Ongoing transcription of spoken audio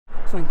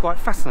Something quite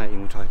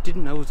fascinating which I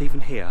didn't know was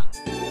even here.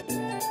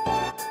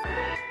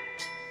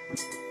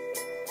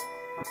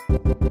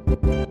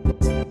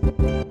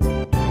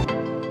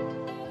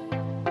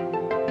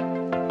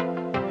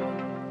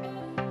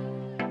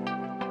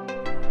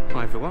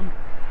 Hi everyone,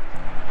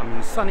 I'm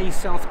in sunny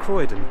South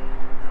Croydon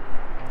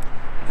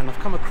and I've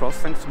come across,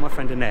 thanks to my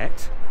friend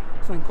Annette,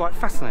 something quite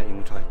fascinating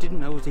which I didn't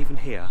know was even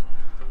here.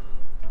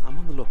 I'm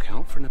on the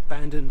lookout for an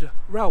abandoned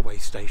railway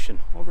station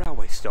or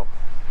railway stop,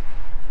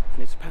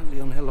 and it's apparently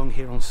along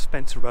here on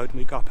Spencer Road, and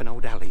we go up an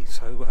old alley,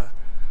 so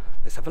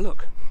let's have a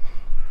look.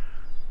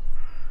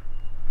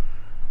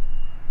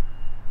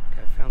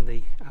 Okay, I found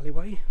the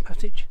alleyway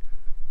passage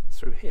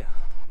through here.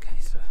 Okay,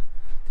 so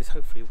this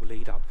hopefully will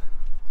lead up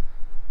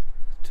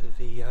to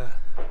the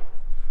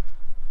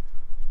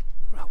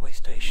railway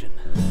station.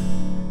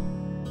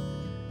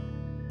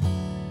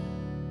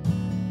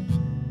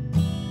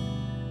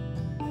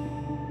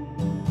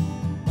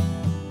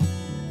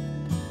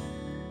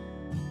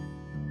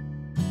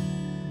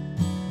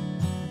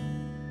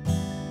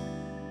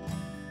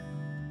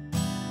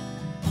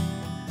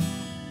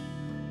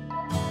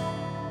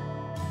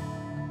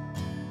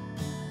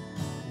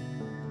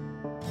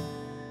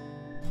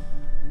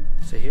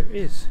 So here it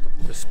is,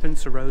 the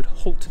Spencer Road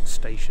Halt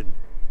station.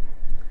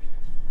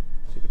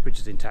 See, the bridge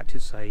is intact,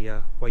 it's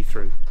a way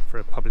through for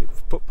a public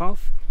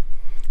footpath,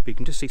 but you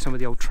can just see some of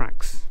the old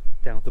tracks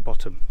down at the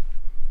bottom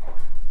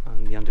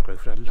and the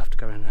undergrowth. I'd love to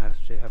go around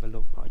and have a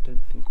look, but I don't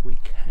think we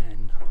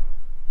can.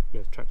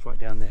 Yeah, the track's right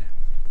down there.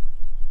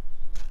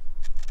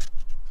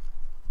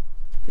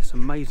 This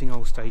amazing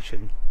old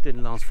station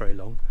didn't last very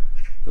long.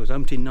 It was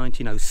opened in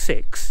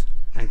 1906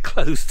 and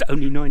closed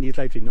only 9 years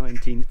later in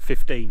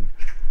 1915.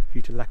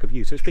 Due to lack of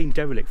use. So it's been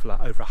derelict for like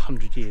over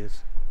 100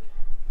 years.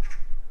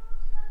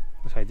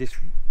 I say this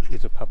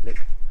is a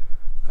public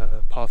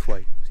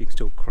pathway, so you can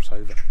still cross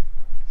over.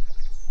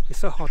 It's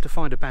so hard to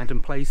find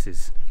abandoned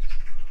places,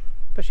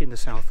 especially in the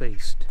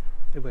southeast.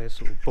 Everywhere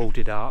sort of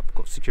boarded up,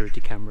 got security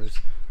cameras.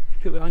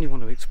 People only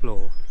want to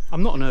explore.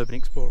 I'm not an urban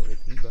explorer or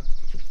anything, but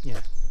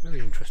yeah,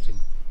 very interesting.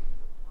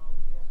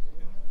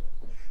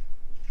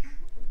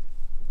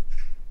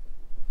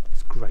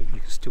 It's great,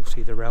 you can still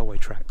see the railway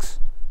tracks.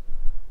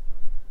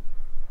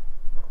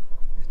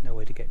 No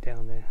way to get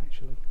down there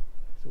actually,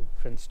 it's all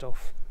fenced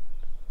off.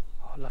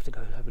 Oh, I'd love to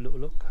go have a little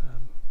look.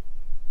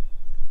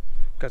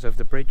 Goes over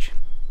the bridge,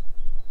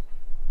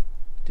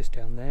 just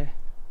down there.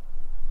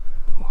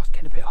 Oh, it's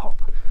getting a bit hot.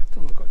 I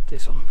don't know if I've got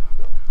this on.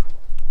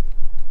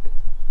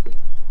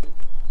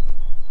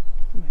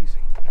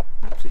 Amazing,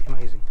 absolutely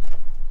amazing.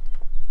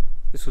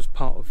 This was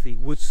part of the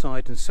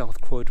Woodside and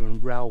South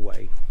Croydon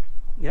Railway.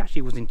 It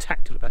actually was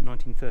intact till about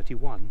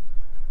 1931,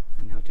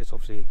 and now just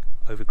obviously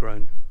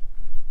overgrown.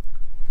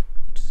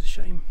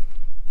 Shame.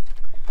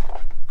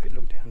 Quick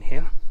look down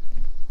here.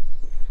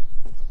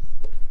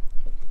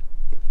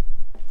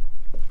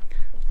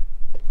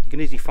 You can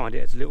easily find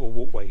it as a little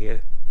walkway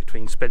here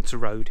between Spencer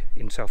Road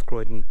in South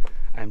Croydon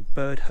and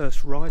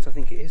Birdhurst Rise, I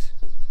think it is.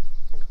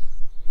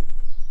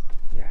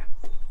 Yeah.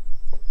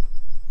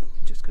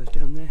 It just goes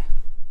down there.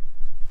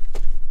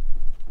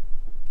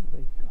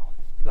 Lovely, oh,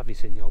 lovely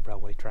seeing the old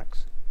railway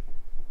tracks.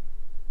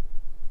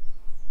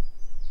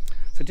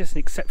 So just an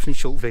exceptionally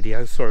short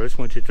video, sorry, I just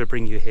wanted to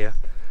bring you here.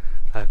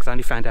 Because I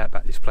only found out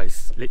about this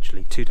place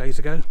literally 2 days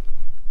ago.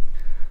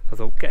 I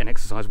thought, get an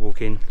exercise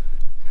walk in,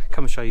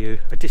 come and show you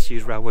a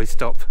disused railway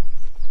stop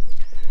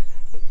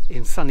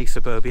in sunny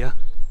suburbia.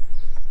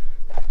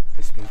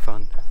 It's been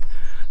fun.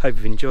 Hope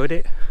you've enjoyed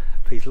it.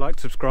 Please like,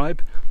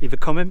 subscribe, leave a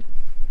comment,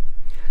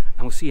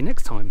 and we'll see you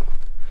next time.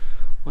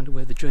 Wonder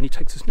where the journey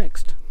takes us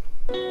next.